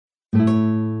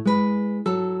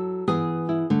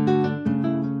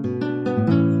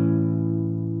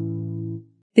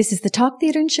This is the Talk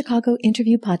Theater in Chicago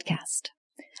interview podcast.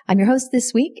 I'm your host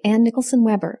this week, Ann Nicholson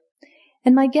Weber,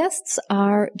 and my guests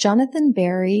are Jonathan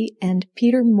Barry and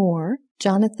Peter Moore.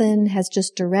 Jonathan has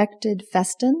just directed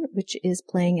Feston, which is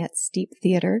playing at Steep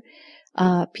Theater.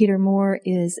 Peter Moore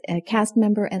is a cast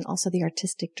member and also the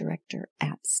artistic director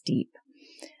at Steep.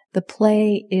 The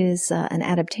play is an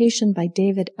adaptation by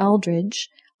David Eldridge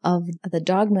of the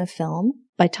Dogma film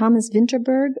by Thomas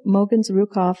Vinterberg, Mogens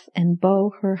Rukhoff, and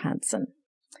Bo Herhansen.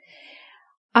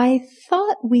 I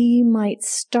thought we might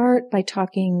start by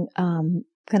talking kind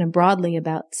of broadly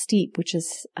about Steep, which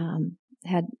has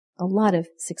had a lot of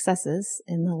successes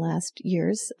in the last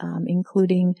years,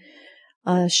 including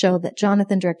a show that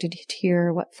Jonathan directed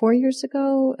here, 4 years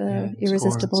ago?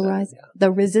 Irresistible Rise? Yeah.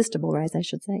 The Resistible Rise, I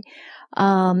should say.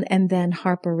 And then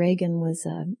Harper Reagan was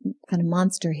a kind of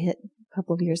monster hit a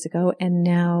couple of years ago. And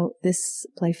now this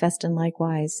play, Feston,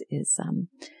 likewise, is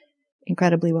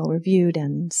incredibly well reviewed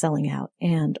and selling out,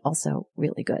 and also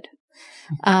really good.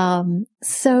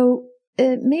 So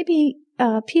maybe,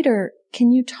 Peter,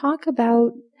 can you talk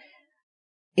about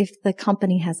if the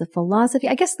company has a philosophy?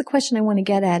 I guess the question I want to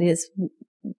get at is,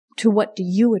 to what do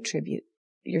you attribute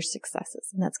your successes?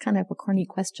 And that's kind of a corny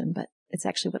question, but it's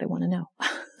actually what I want to know.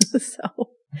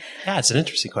 Yeah, it's an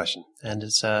interesting question, and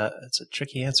it's a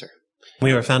tricky answer.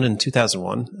 We were founded in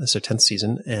 2001. It's our 10th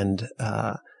season, and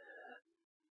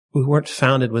we weren't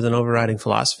founded with an overriding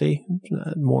philosophy,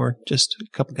 more just a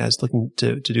couple guys looking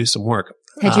to do some work.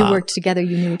 Had you worked together?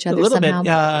 You knew each other somehow? A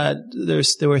little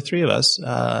bit. There were three of us.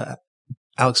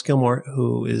 Alex Gilmore,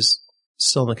 who is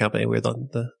still in the company. We're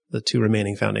the two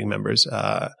remaining founding members.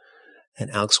 And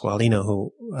Alex Gualino,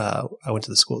 who I went to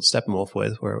the school at Steppenwolf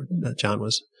with, where John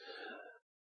was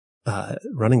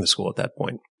running the school at that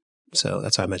point. So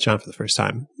that's how I met John for the first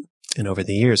time. And over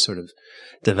the years, sort of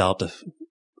developed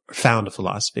found a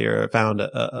philosophy, or found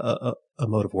a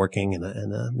mode of working and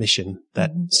a mission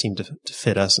that seemed to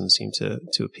fit us and seemed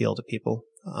to appeal to people.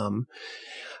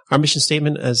 Our mission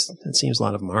statement, as it seems a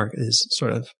lot of them are, is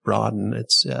sort of broad, and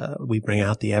it's we bring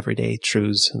out the everyday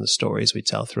truths and the stories we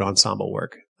tell through ensemble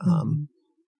work.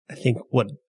 I think what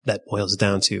that boils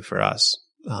down to for us,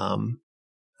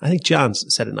 I think John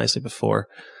said it nicely before.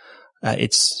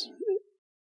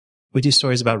 We do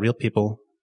stories about real people,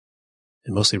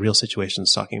 and mostly real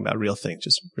situations, talking about real things,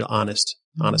 just real honest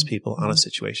people, honest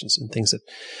situations, and things that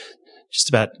just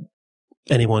about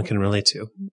anyone can relate to.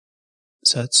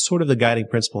 So it's sort of the guiding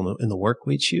principle in the work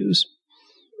we choose.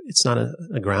 It's not a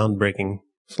groundbreaking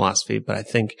philosophy, but I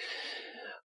think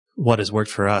what has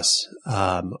worked for us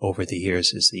over the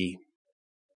years is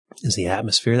the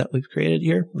atmosphere that we've created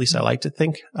here. At least I like to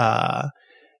think.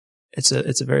 It's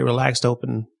a very relaxed,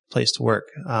 open place to work.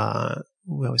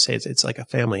 We always say it's like a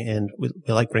family, and we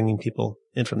like bringing people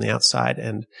in from the outside.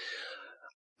 And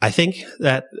I think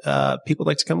that people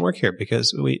like to come work here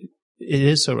because it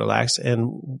is so relaxed,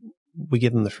 and we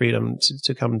give them the freedom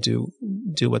to come do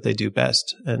what they do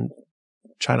best, and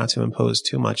try not to impose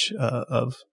too much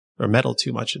or meddle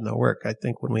too much in their work. I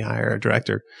think when we hire a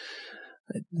director,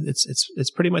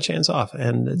 it's pretty much hands off,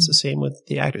 and it's the same with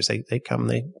the actors. They come,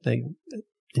 they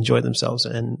enjoy themselves,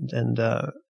 and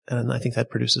I think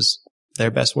that produces their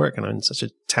best work. And in such a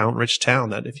rich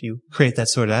town, that if you create that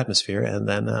sort of atmosphere and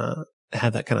then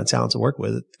have that kind of talent to work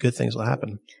with, good things will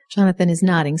happen. Jonathan is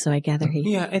nodding, so I gather he...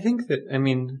 Yeah, I think that,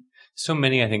 so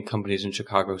many, companies in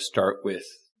Chicago start with,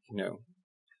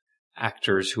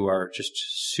 actors who are just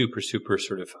super, super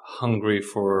sort of hungry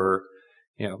for,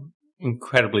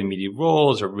 incredibly meaty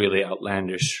roles or really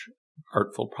outlandish,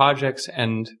 artful projects.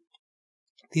 And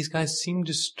these guys seem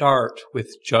to start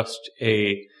with just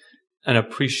an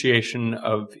appreciation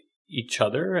of each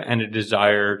other and a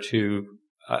desire to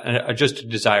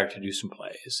do some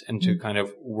plays and to kind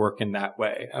of work in that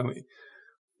way.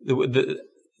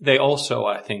 They also,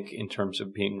 I think, in terms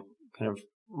of being kind of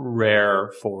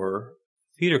rare for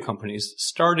theater companies,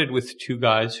 started with two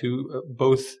guys who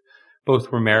both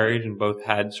were married and both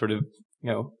had sort of,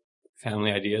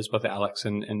 family ideas, both Alex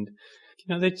and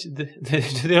they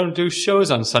don't do shows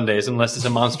on Sundays unless it's a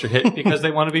monster hit because they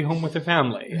want to be home with their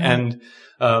family. And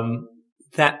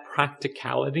that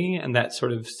practicality and that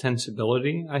sort of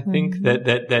sensibility, I think,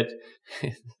 that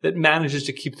manages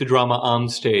to keep the drama on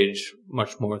stage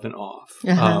much more than off.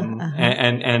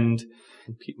 And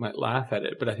Pete might laugh at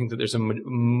it, but I think that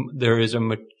there is a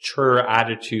mature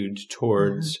attitude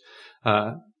towards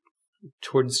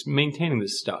maintaining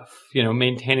this stuff,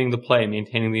 maintaining the play,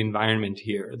 maintaining the environment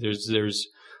here. There's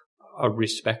a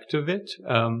respect of it.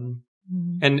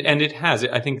 And it has.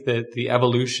 I think that the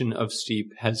evolution of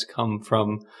Steep has come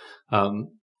from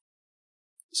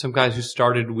some guys who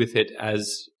started with it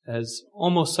as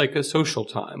almost like a social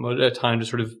time, or a time to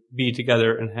sort of be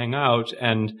together and hang out.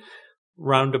 And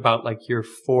round about like year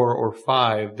 4 or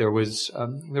 5, there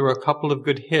were a couple of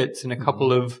good hits and a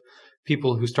couple of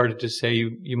people who started to say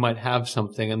you might have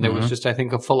something. And there was just, I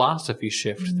think, a philosophy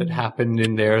shift that happened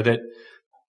in there that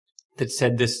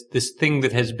said this thing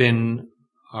that has been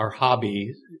our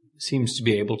hobby seems to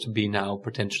be able to be now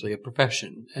potentially a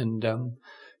profession. And,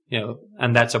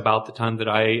 and that's about the time that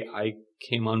I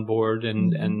came on board,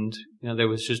 and there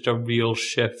was just a real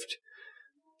shift,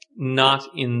 not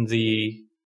in the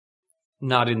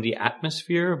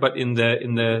atmosphere, but in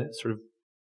the sort of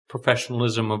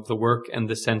professionalism of the work and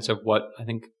the sense of what I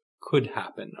think could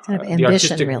happen. Kind of ambition, the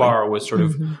artistic really. bar was sort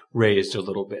of raised a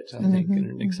little bit, I think, in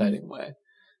an exciting way.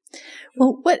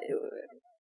 Well,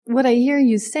 what I hear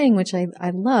you saying, which I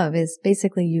love, is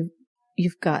basically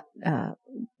you've got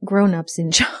grown-ups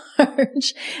in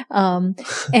charge,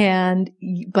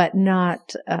 but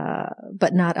not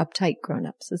uptight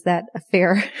grown-ups. Is that a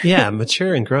fair? Yeah,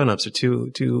 mature and grown-ups are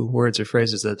two words or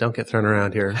phrases that don't get thrown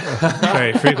around here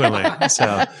very frequently.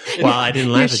 So while I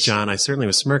didn't laugh at John, I certainly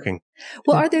was smirking.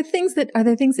 Well, are there things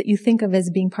that you think of as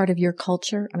being part of your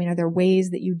culture? I mean, are there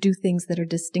ways that you do things that are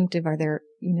distinctive? Are there,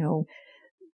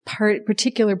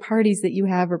 particular parties that you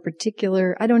have, or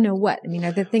particular, I don't know what. I mean,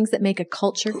 are there things that make a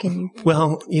culture? Can you?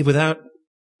 Well, without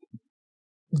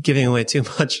giving away too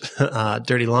much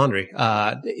dirty laundry,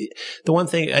 the one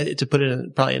thing to put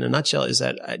it probably in a nutshell is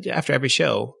that after every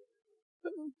show,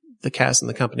 the cast and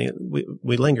the company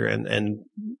we linger and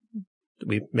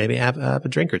we maybe have a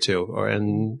drink or two,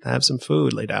 and have some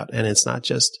food laid out. And it's not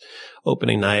just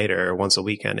opening night or once a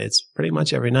weekend; it's pretty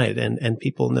much every night. And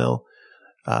people know.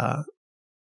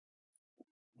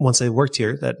 Once they've worked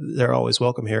here, that they're always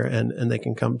welcome here, and they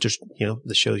can come. Just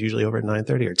the show's usually over at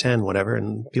 9:30 or 10, whatever,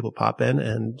 and people pop in,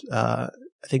 and I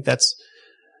think that's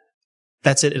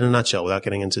it in a nutshell, without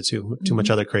getting into too much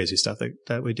other crazy stuff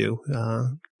that we do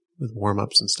with warm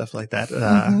ups and stuff like that.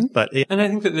 And I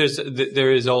think that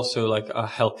there is also like a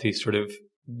healthy sort of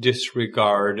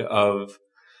disregard of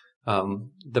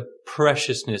the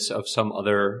preciousness of some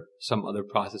other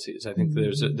processes. I think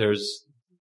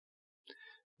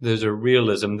there's a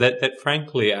realism that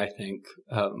frankly, I think,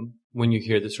 when you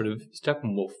hear the sort of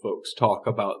Steppenwolf folks talk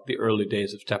about the early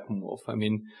days of Steppenwolf, I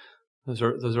mean, those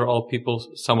are all people,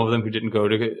 some of them who didn't go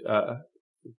to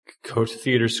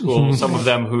theater school, some of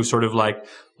them who sort of like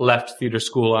left theater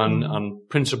school on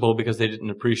principle because they didn't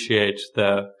appreciate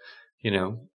the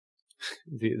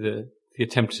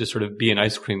attempt to sort of be an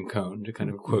ice cream cone, to kind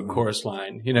of quote chorus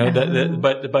line,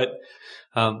 but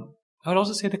I would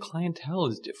also say the clientele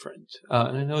is different.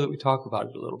 And I know that we talk about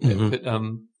it a little bit, but,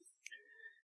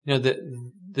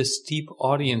 the steep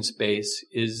audience base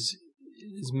is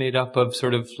made up of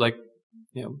sort of like,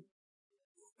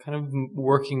 kind of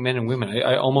working men and women.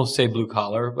 I almost say blue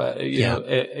collar, but,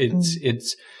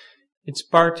 it's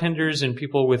bartenders and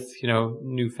people with,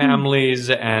 new families,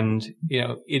 and,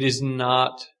 it is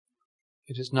not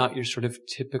your sort of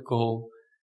typical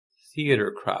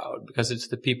theater crowd, because it's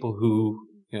the people who,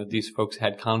 these folks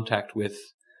had contact with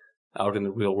out in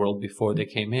the real world before they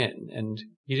came in, and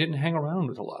you didn't hang around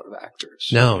with a lot of actors.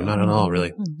 No, not at all,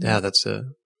 really. Yeah, that's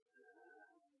the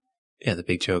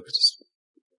big joke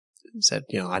said,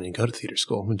 I didn't go to theater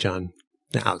school. When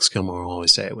Alex Gilmore will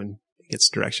always say it when he gets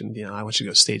direction, I want you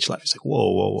to go stage left. He's like,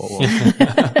 whoa.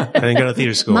 I didn't go to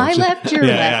theater school. My left, your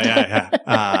left.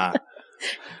 Yeah.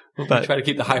 But try to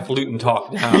keep the highfalutin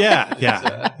talk down. Yeah.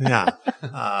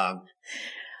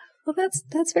 Well,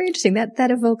 that's very interesting.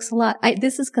 That evokes a lot.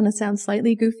 This is going to sound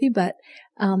slightly goofy, but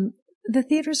the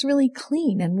theater's really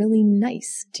clean and really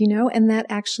nice, and that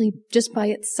actually just by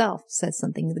itself says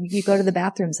something. You go to the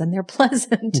bathrooms and they're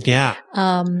pleasant. Yeah.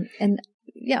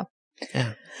 Yeah.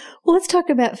 Well, let's talk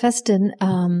about Festin.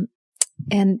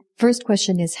 And first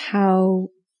question is who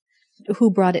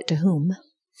brought it to whom?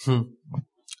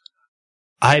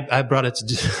 I brought it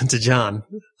to John.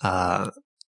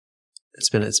 It's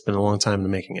been a long time in the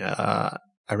making. I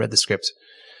read the script.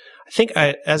 I think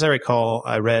as I recall,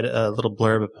 I read a little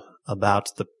blurb about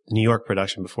the New York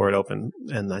production before it opened,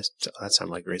 and that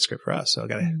sounded like a great script for us. So I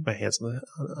got my hands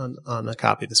on a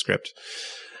copy of the script.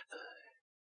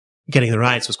 Getting the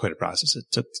rights was quite a process. It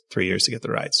took 3 years to get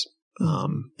the rights. I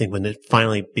think when it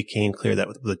finally became clear that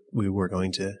we were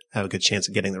going to have a good chance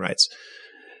of getting the rights,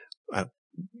 I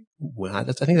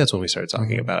think that's when we started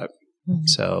talking about it.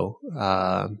 So,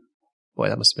 boy,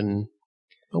 that must have been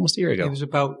almost a year ago.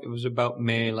 It was about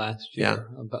May last year. Yeah.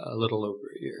 About a little over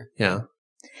a year. Yeah.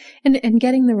 And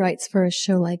getting the rights for a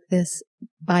show like this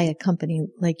by a company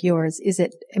like yours,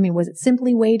 was it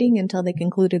simply waiting until they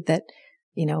concluded that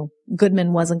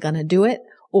Goodman wasn't going to do it?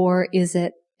 Or is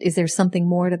there something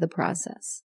more to the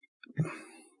process?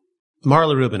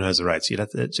 Marla Rubin has the rights.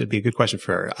 It should be a good question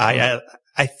for her.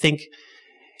 I think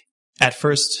at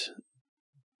first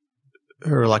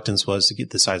her reluctance was to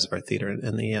get the size of our theater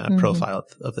and the profile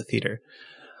of the theater.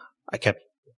 I kept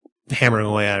hammering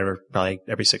away at her probably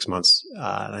every 6 months,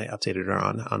 and I updated her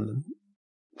on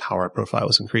how our profile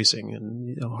was increasing.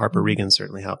 And Harper Regan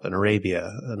certainly helped, and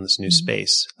Arabia and this new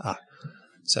space.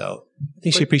 So I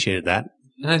think she appreciated that.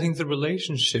 And I think the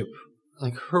relationship,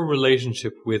 like her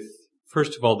relationship with,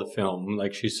 first of all, the film,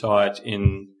 like she saw it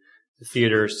in the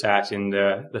theater, sat in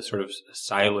the sort of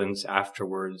silence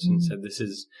afterwards and said,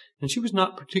 and she was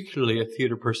not particularly a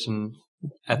theater person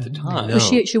at the time. No.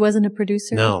 She wasn't a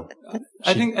producer? No.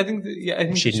 I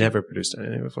think she'd never produced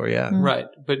anything before, yeah. Right.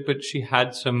 But she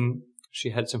had some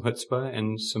chutzpah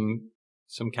and some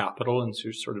capital, and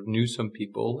she sort of knew some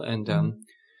people, and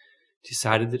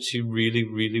decided that she really,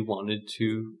 really wanted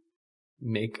to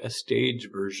make a stage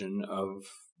version of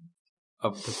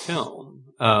the film.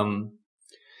 And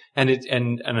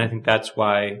I think that's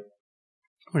why,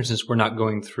 for instance, we're not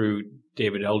going through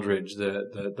David Eldridge,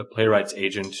 the playwright's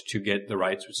agent, to get the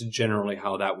rights, which is generally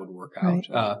how that would work out.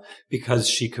 Right. Because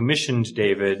she commissioned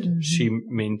David, she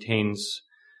maintains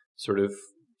sort of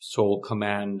sole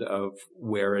command of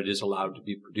where it is allowed to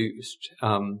be produced.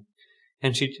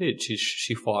 And she did.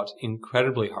 She fought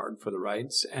incredibly hard for the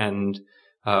rights, and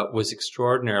was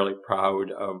extraordinarily proud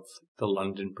of the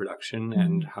London production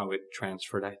and how it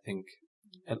transferred, I think,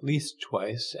 at least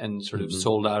twice, and sort of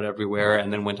sold out everywhere,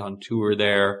 and then went on tour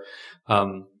there.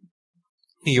 New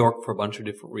York, for a bunch of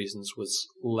different reasons, was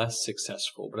less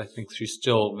successful, but I think she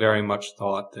still very much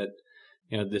thought that,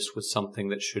 this was something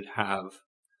that should have,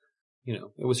 it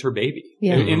was her baby.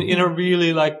 Yeah. In a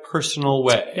really personal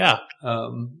way. Yeah.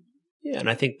 Yeah,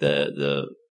 and I think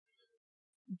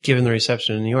given the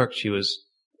reception in New York, she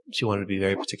wanted to be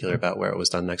very particular about where it was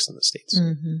done next in the States,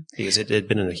 because it had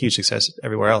been a huge success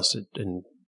everywhere else. And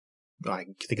I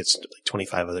think it's like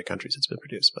 25 other countries it's been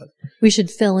produced. But we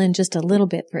should fill in just a little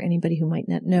bit for anybody who might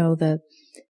not know the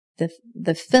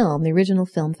film. The original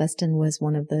film, Festen, was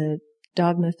one of the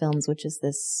Dogma films, which is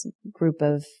this group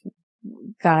of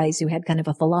guys who had kind of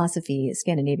a philosophy,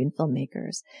 Scandinavian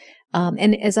filmmakers.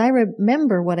 And as I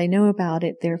remember what I know about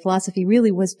it, their philosophy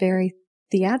really was very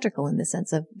theatrical, in the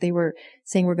sense of they were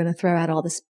saying we're going to throw out all the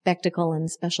spectacle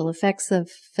and special effects of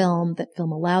film that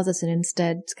film allows us, and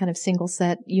instead it's kind of single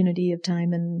set unity of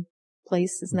time and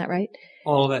place. Isn't that right?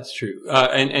 Oh, that's true.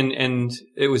 And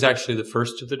it was actually the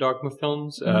first of the Dogma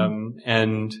films.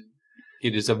 And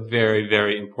it is a very,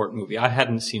 very important movie. I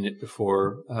hadn't seen it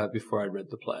before I read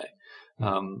the play.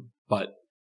 But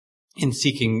in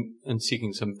seeking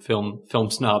some film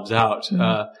snobs out,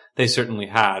 they certainly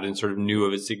had, and sort of knew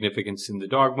of its significance in the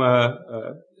Dogma,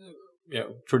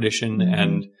 tradition,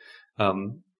 and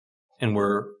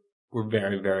we're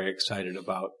very, very excited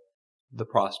about the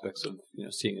prospects of,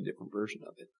 seeing a different version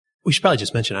of it. We should probably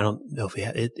just mention, I don't know if we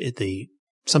had it,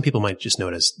 some people might just know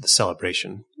it as The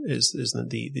Celebration is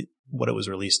the what it was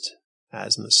released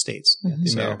as in the States.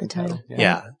 The American title.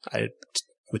 Yeah. I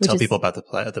would tell people about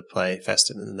the play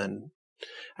Festen, and then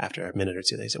after a minute or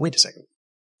two, they say, wait a second,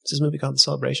 is this movie called The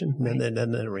Celebration? And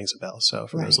then it rings a bell. So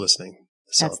for those listening,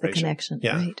 The Celebration. That's the connection.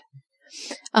 Yeah. Right.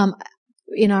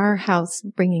 In our house,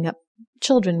 bringing up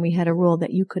children, we had a rule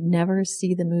that you could never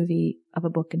see the movie of a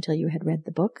book until you had read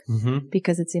the book,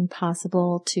 because it's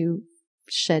impossible to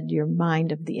shed your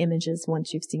mind of the images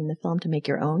once you've seen the film to make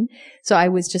your own. So I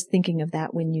was just thinking of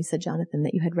that when you said, Jonathan,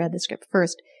 that you had read the script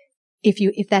first.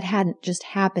 If that hadn't just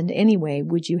happened anyway,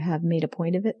 would you have made a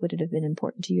point of it? Would it have been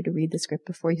important to you to read the script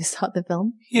before you saw the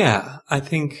film? Yeah, I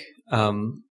think,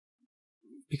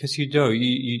 because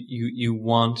you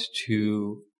want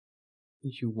to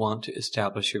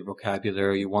establish your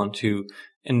vocabulary,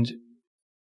 and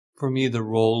for me, the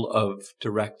role of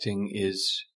directing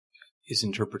is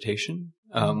interpretation.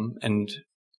 And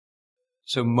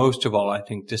so most of all, I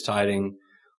think deciding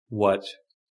what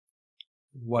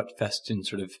Festen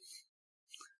sort of,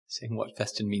 saying what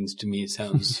Festen means to me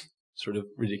sounds sort of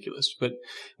ridiculous, but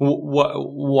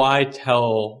why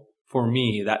tell for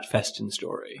me that Festen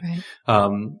story? Right.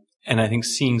 And I think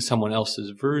seeing someone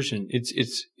else's version,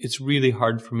 it's really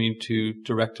hard for me to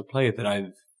direct a play that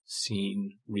I've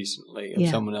seen recently of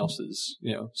someone else's,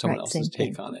 else's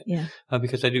take on it. Yeah.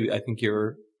 Because I think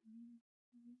your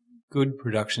good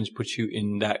productions put you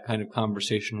in that kind of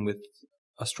conversation with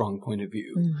a strong point of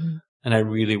view. And I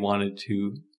really wanted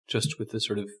to, just with the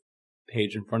sort of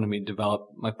page in front of me, develop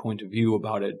my point of view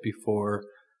about it before.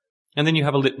 And then you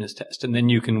have a litmus test, and then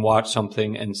you can watch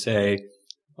something and say,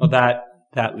 well,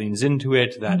 that leans into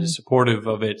it, that is supportive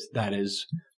of it, that is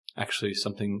actually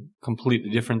something completely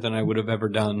different than I would have ever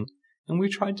done. And we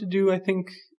tried to do, I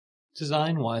think,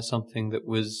 design-wise, something that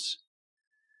was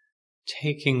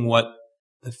taking what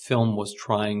the film was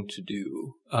trying to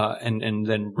do, and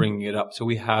then bringing it up. So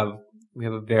we have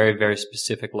a very, very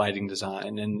specific lighting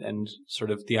design and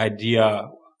sort of the idea,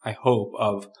 I hope,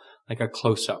 of like a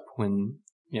close-up when,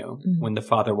 when the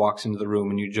father walks into the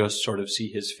room and you just sort of see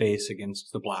his face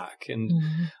against the black. And,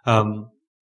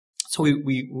 so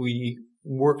we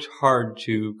worked hard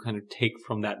to kind of take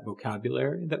from that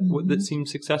vocabulary that seemed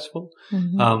successful.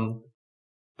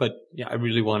 But yeah, I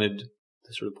really wanted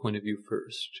the sort of point of view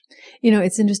first.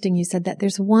 It's interesting you said that.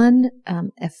 There's one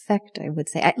effect, I would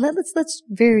say. Let's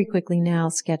very quickly now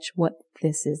sketch what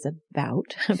this is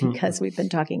about, because we've been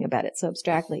talking about it so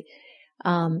abstractly.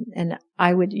 And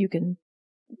you can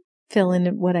fill in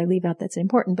what I leave out that's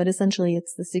important, but essentially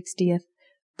it's the 60th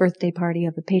birthday party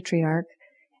of the patriarch,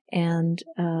 and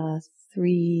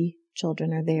 3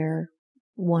 children are there.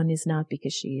 One is not,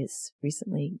 because she has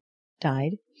recently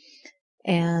died.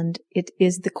 And it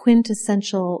is the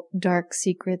quintessential dark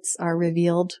secrets are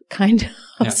revealed kind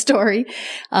of story.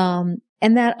 And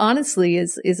that honestly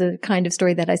is a kind of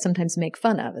story that I sometimes make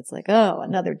fun of. It's like, oh,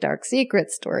 another dark secret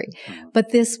story.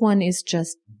 But this one is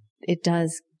it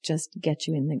does just get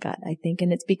you in the gut, I think.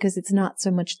 And it's because it's not so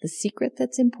much the secret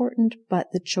that's important, but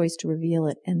the choice to reveal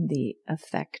it and the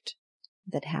effect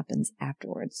that happens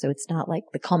afterwards. So it's not like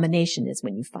the culmination is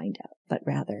when you find out, but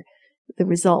rather the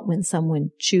result when someone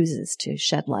chooses to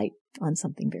shed light on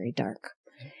something very dark.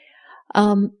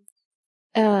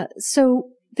 So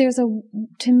there's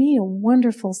to me, a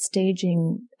wonderful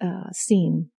staging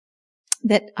scene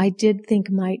that I did think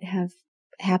might have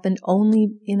happened only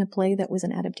in a play that was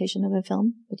an adaptation of a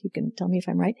film, but you can tell me if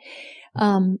I'm right.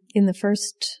 In the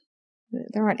first,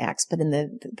 there aren't acts, but in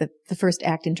the first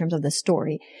act in terms of the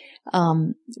story,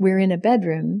 we're in a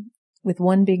bedroom with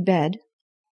one big bed.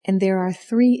 And there are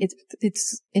 3,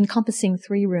 it's encompassing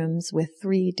 3 rooms with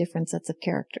 3 different sets of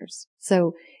characters.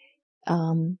 So,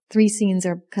 3 scenes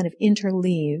are kind of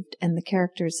interleaved, and the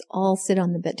characters all sit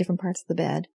on the bed, different parts of the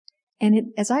bed.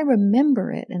 And as I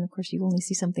remember it, and of course you only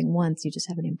see something once, you just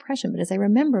have an impression, but as I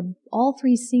remember, all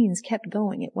 3 scenes kept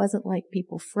going. It wasn't like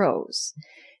people froze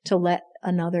to let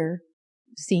another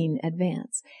scene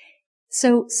advance.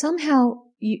 So somehow,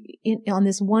 on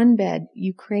this one bed,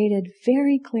 you created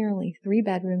very clearly 3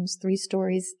 bedrooms, 3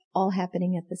 stories, all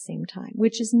happening at the same time,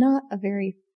 which is not a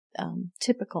very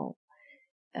typical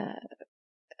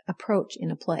approach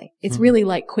in a play. It's really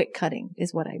like quick cutting,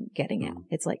 is what I'm getting at.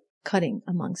 It's like cutting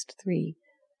amongst 3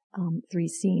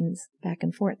 scenes back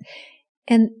and forth.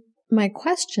 And my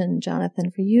question,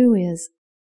 Jonathan, for you is,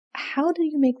 how do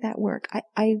you make that work?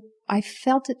 I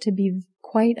felt it to be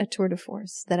quite a tour de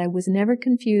force, that I was never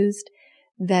confused,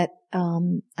 that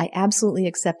I absolutely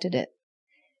accepted it.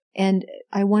 And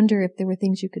I wonder if there were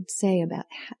things you could say about,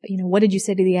 what did you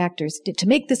say to the actors? To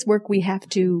make this work, we have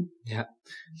to... Yeah.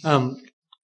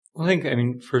 Well,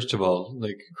 first of all,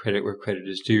 like, credit where credit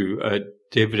is due.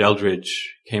 David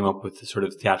Eldridge came up with the sort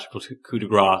of theatrical coup de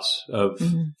grace of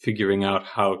figuring out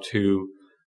how to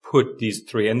put these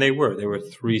 3, and there were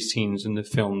 3 scenes in the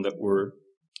film that were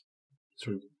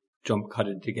sort of jump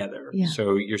cutted together. Yeah.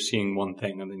 So you're seeing one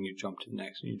thing and then you jump to the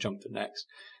next and you jump to the next.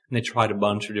 And they tried a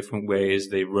bunch of different ways.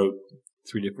 They wrote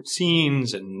 3 different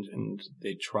scenes and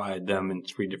they tried them in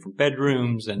 3 different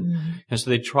bedrooms. And so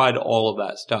they tried all of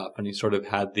that stuff. And he sort of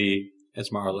had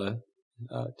as Marla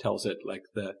tells it, like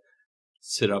the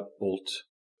sit up bolt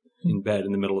in bed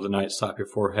in the middle of the night, slap your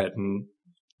forehead and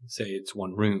say it's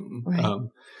one room. Right.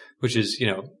 Which is,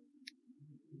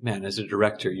 man, as a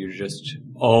director, you're just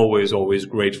always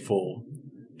grateful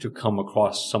to come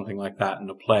across something like that in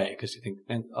a play, because you think,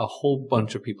 man, a whole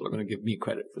bunch of people are going to give me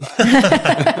credit for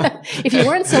that. If you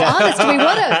weren't so honest, we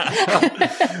would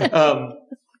have.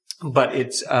 But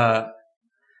it's, I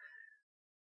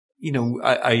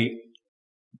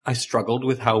struggled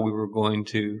with how we were going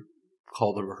to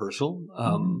call the rehearsal,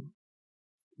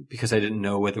 because I didn't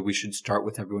know whether we should start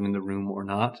with everyone in the room or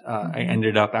not. I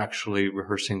ended up actually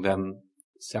rehearsing them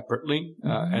separately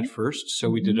at first. So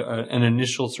we did an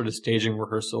initial sort of staging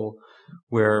rehearsal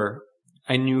where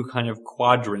I knew kind of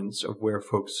quadrants of where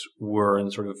folks were,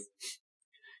 and sort of,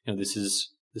 this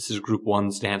is group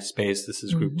 1's dance space, this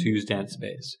is group 2's dance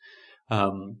space.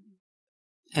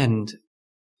 And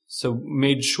so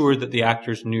made sure that the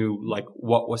actors knew like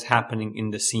what was happening in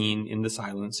the scene, in the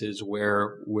silences,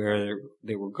 where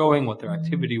they were going, what their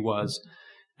activity was.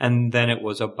 And then it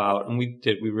was about, and we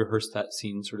rehearsed that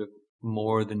scene sort of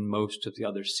more than most of the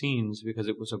other scenes, because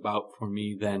it was about, for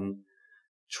me then,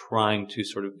 trying to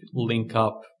sort of link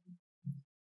up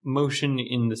motion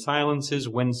in the silences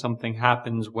when something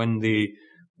happens, when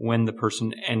the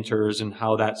person enters, and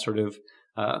how that sort of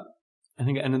I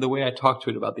think, and the way I talked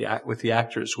to it about with the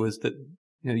actors was that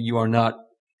you are not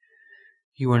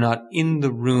in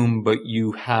the room, but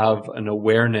you have an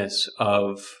awareness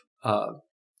of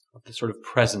the sort of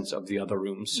presence of the other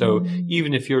room. So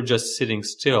even if you're just sitting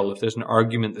still, if there's an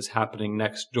argument that's happening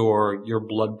next door, your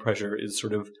blood pressure is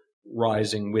sort of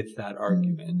rising with that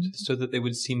argument, so that they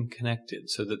would seem connected,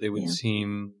 so that they would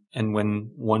seem, and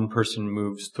when one person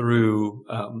moves through,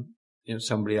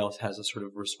 somebody else has a sort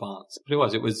of response. But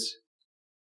it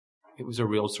was a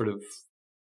real sort of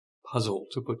puzzle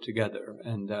to put together.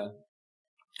 And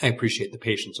I appreciate the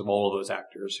patience of all of those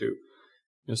actors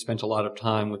who spent a lot of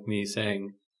time with me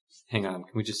saying, hang on,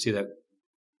 can we just see that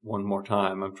one more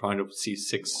time? I'm trying to see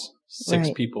six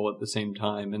people at the same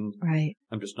time, and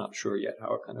I'm just not sure yet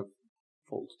how it kind of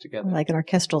folds together. Like an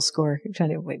orchestral score. You're trying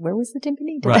to wait, where was the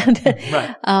timpani?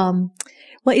 Right.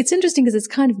 Well, it's interesting because it's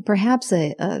kind of perhaps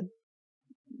a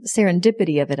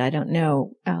serendipity of it. I don't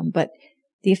know. But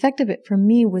the effect of it for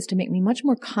me was to make me much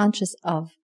more conscious of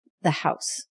the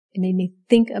house. It made me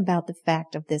think about the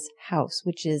fact of this house,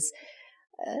 which is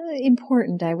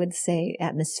important, I would say,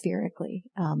 atmospherically,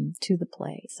 to the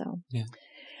play. So, yeah.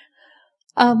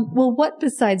 Well, what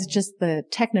besides just the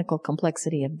technical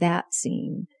complexity of that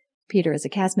scene, Peter, as a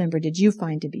cast member, did you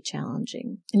find to be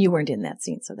challenging? And you weren't in that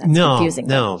scene, so that's confusing.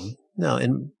 No.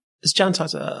 And as John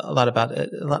talks a lot about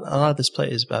it, a lot of this play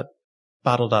is about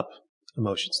bottled up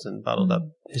emotions and bottled up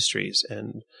histories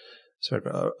and sort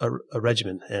of a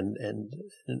regimen and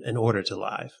an order to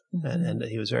life. And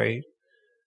he was very,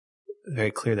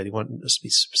 very clear that he wanted us to be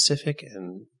specific,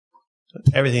 and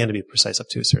everything had to be precise up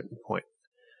to a certain point.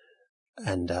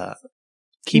 And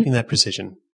keeping that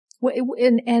precision.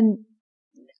 And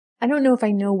I don't know if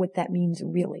I know what that means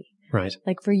really. Right.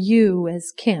 Like for you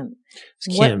as Kim,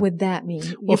 what would that mean?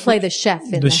 You play the chef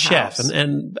in the house. Chef,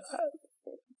 and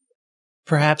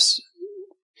perhaps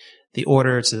the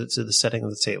order to the setting of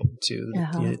the table,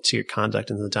 to your conduct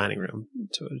in the dining room.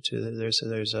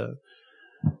 There's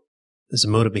a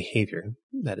mode of behavior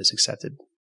that is accepted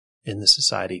in this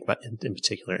society, but in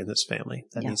particular in this family,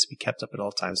 that needs to be kept up at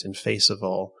all times in face of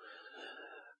all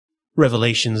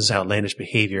revelations, outlandish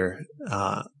behavior.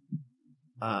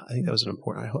 I think that was an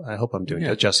important. I hope I'm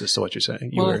doing justice to what you're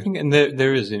saying. I think, and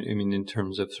there is, in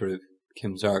terms of sort of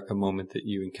Kim's arc, a moment that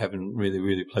you and Kevin really,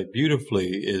 really played beautifully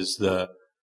is the,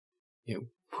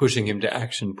 pushing him to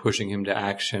action,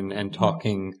 and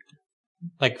talking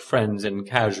like friends and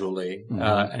casually,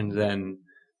 and then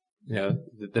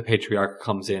the patriarch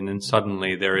comes in, and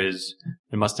suddenly there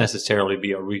must necessarily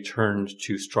be a return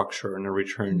to structure and a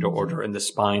return to order, and the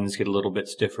spines get a little bit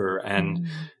stiffer, and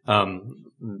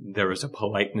there is a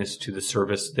politeness to the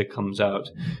service that comes out.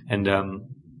 And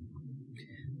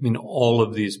all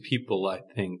of these people, I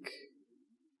think,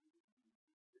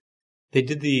 they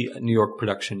did the New York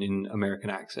production in American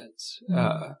accents.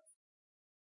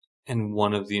 And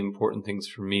one of the important things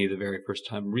for me the very first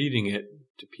time reading it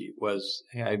to Pete was,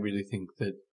 hey, I really think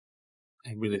that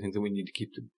we need to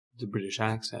keep the British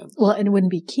accent. Well, and it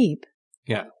wouldn't be keep.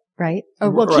 Yeah. Right?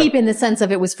 Or keep in the sense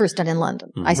of it was first done in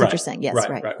London. I see what you're saying. Yes,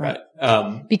 right.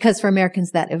 Because for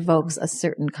Americans that evokes a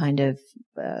certain kind of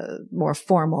more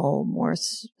formal, more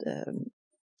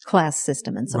class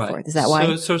system and so forth. Is that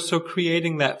why? So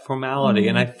creating that formality,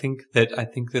 and I think that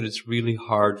it's really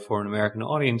hard for an American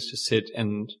audience to sit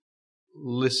and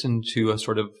listen to a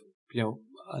sort of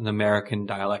an American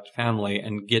dialect family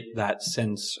and get that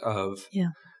sense of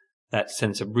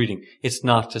breeding. It's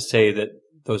not to say that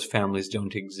those families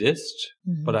don't exist,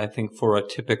 but I think for a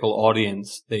typical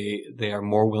audience, they are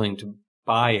more willing to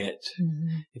buy it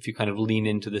if you kind of lean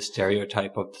into the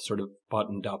stereotype of the sort of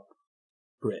buttoned up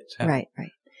Brit. Right.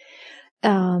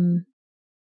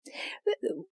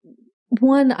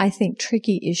 One, I think,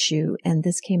 tricky issue, and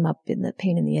this came up in the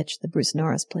Pain in the Itch, the Bruce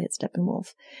Norris play at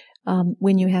Steppenwolf,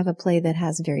 when you have a play that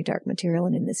has very dark material,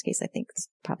 and in this case, I think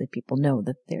probably people know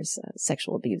that there's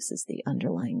sexual abuse is the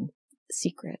underlying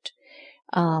secret.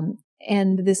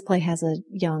 And this play has a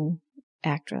young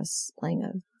actress playing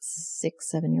a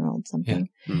 6-7-year-old something.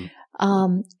 Yeah.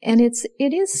 And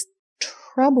it is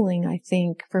troubling, I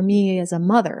think, for me as a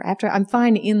mother. After I'm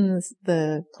fine in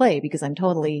the play because I'm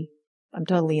totally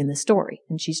in the story,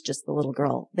 and she's just the little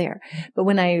girl there. But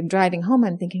when I'm driving home,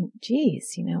 I'm thinking,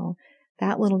 geez,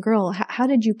 that little girl, how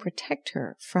did you protect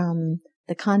her from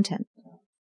the content?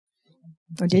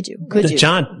 Or did you? Could you?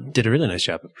 John did a really nice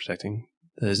job of protecting.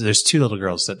 There's two little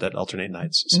girls that alternate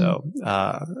nights. So,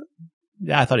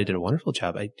 I thought he did a wonderful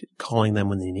job calling them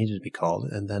when they needed to be called.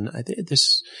 And then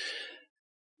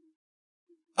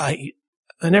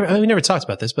we never talked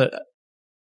about this, but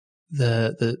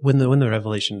when the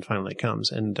revelation finally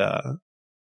comes and the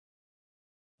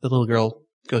little girl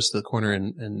goes to the corner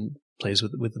and plays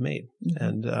with the maid, mm-hmm.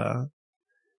 and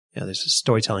there's a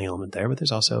storytelling element there, but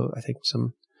there's also, I think,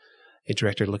 a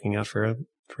director looking out for an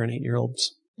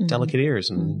 8-year-old's mm-hmm. delicate ears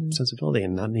and mm-hmm. sensibility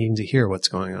and not needing to hear what's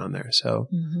going on there. So,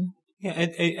 mm-hmm. yeah,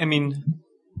 I mean,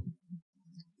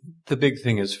 the big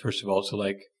thing is, first of all,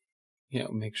 to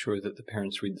make sure that the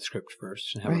parents read the script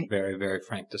first and have right. a very, very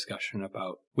frank discussion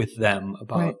with them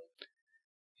about, right.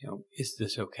 Is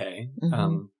this okay?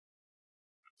 Mm-hmm.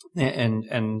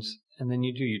 And then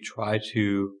you try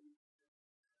to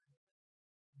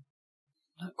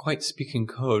not quite speak in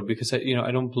code, because I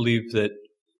don't believe that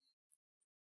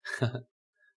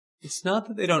it's not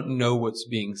that they don't know what's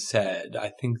being said.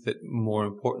 I think that more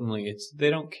importantly, it's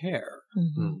they don't care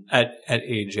mm-hmm. at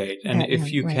age 8. And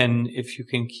if you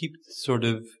can keep sort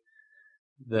of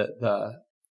the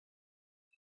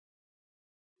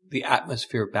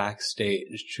atmosphere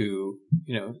backstage to,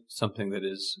 something that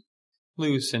is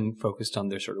loose and focused on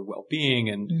their sort of well-being,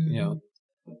 and mm-hmm.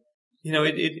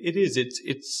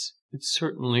 It's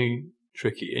certainly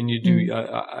tricky, and you do.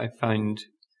 Mm-hmm. I find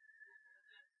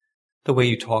the way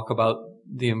you talk about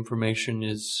the information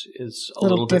is a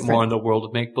little bit more in the world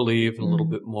of make-believe, and mm-hmm. a little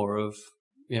bit more of,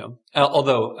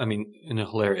 although, I mean, in a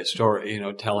hilarious story,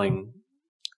 telling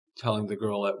the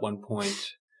girl at one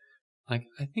point, like,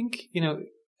 I think,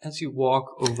 as you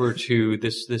walk over to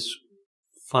this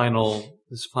final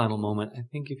moment, I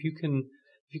think if you can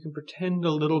pretend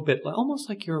a little bit, almost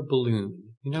like you're a balloon,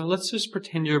 let's just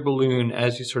pretend you're a balloon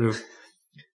as you sort of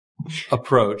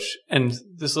approach. And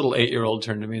this little 8-year-old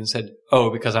turned to me and said, "Oh,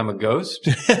 because I'm a ghost?"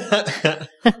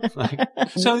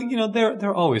 So,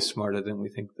 they're always smarter than we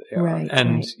think they are. Right,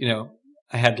 and, right.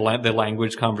 I had the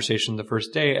language conversation the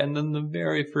first day, and then the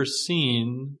very first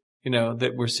scene,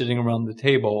 that we're sitting around the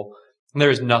table,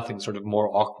 there's nothing sort of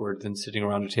more awkward than sitting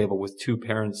around a table with two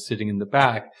parents sitting in the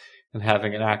back and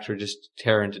having an actor just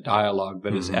tear into dialogue that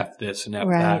mm-hmm. is F this and F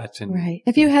right, that. And, right.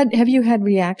 Have you had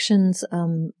reactions,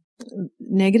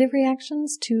 negative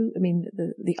reactions to, I mean,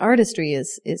 the artistry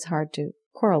is hard to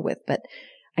quarrel with, but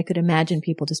I could imagine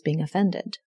people just being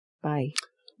offended by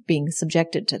being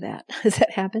subjected to that. Has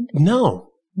that happened? No.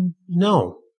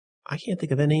 I can't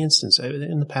think of any instance.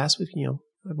 In the past, we've,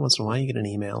 every once in a while you get an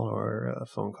email or a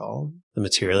phone call, the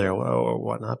material or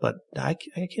whatnot, but I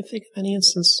can't think of any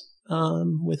instance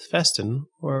with Festin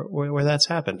where that's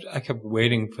happened. I kept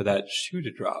waiting for that shoe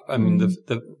to drop. I mean,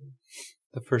 the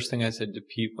first thing I said to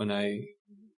Pete when I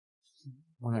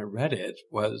read it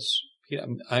was, Pete,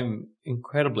 I'm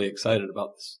incredibly excited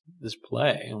about this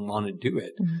play and want to do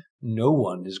it. Mm-hmm. No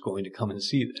one is going to come and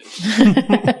see this.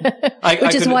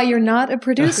 Which is why you're not a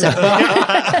producer.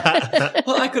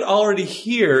 Well, I could already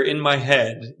hear in my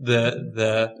head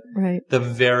the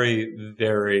very,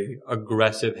 very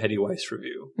aggressive Hetty Weiss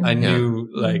review. Mm-hmm. I knew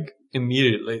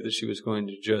immediately that she was going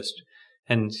to just,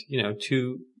 and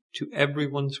to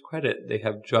everyone's credit, they've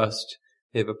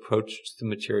approached the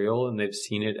material and they've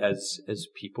seen it as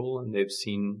people, and they've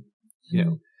seen,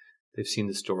 they've seen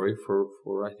the story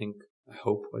for I think, I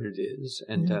hope, what it is.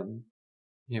 And,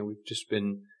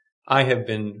 I have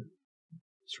been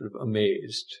sort of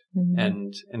amazed, mm-hmm.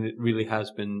 and it really has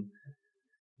been,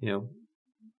 I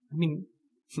mean,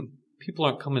 people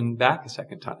aren't coming back a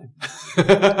second time.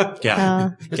 There's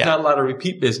not a lot of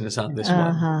repeat business on this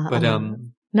one, but,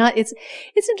 it's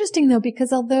interesting though,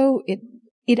 because although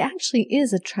it actually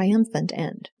is a triumphant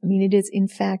end. I mean, it is in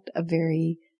fact a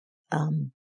very,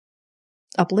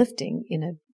 uplifting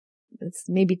it's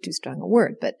maybe too strong a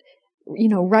word, but,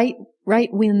 right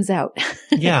wins out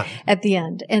at the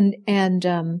end. And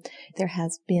there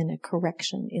has been a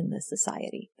correction in the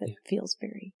society that feels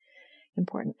very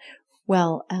important.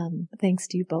 Well, thanks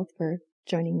to you both for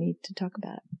joining me to talk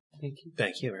about it. Thank you.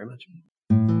 Thank you very much.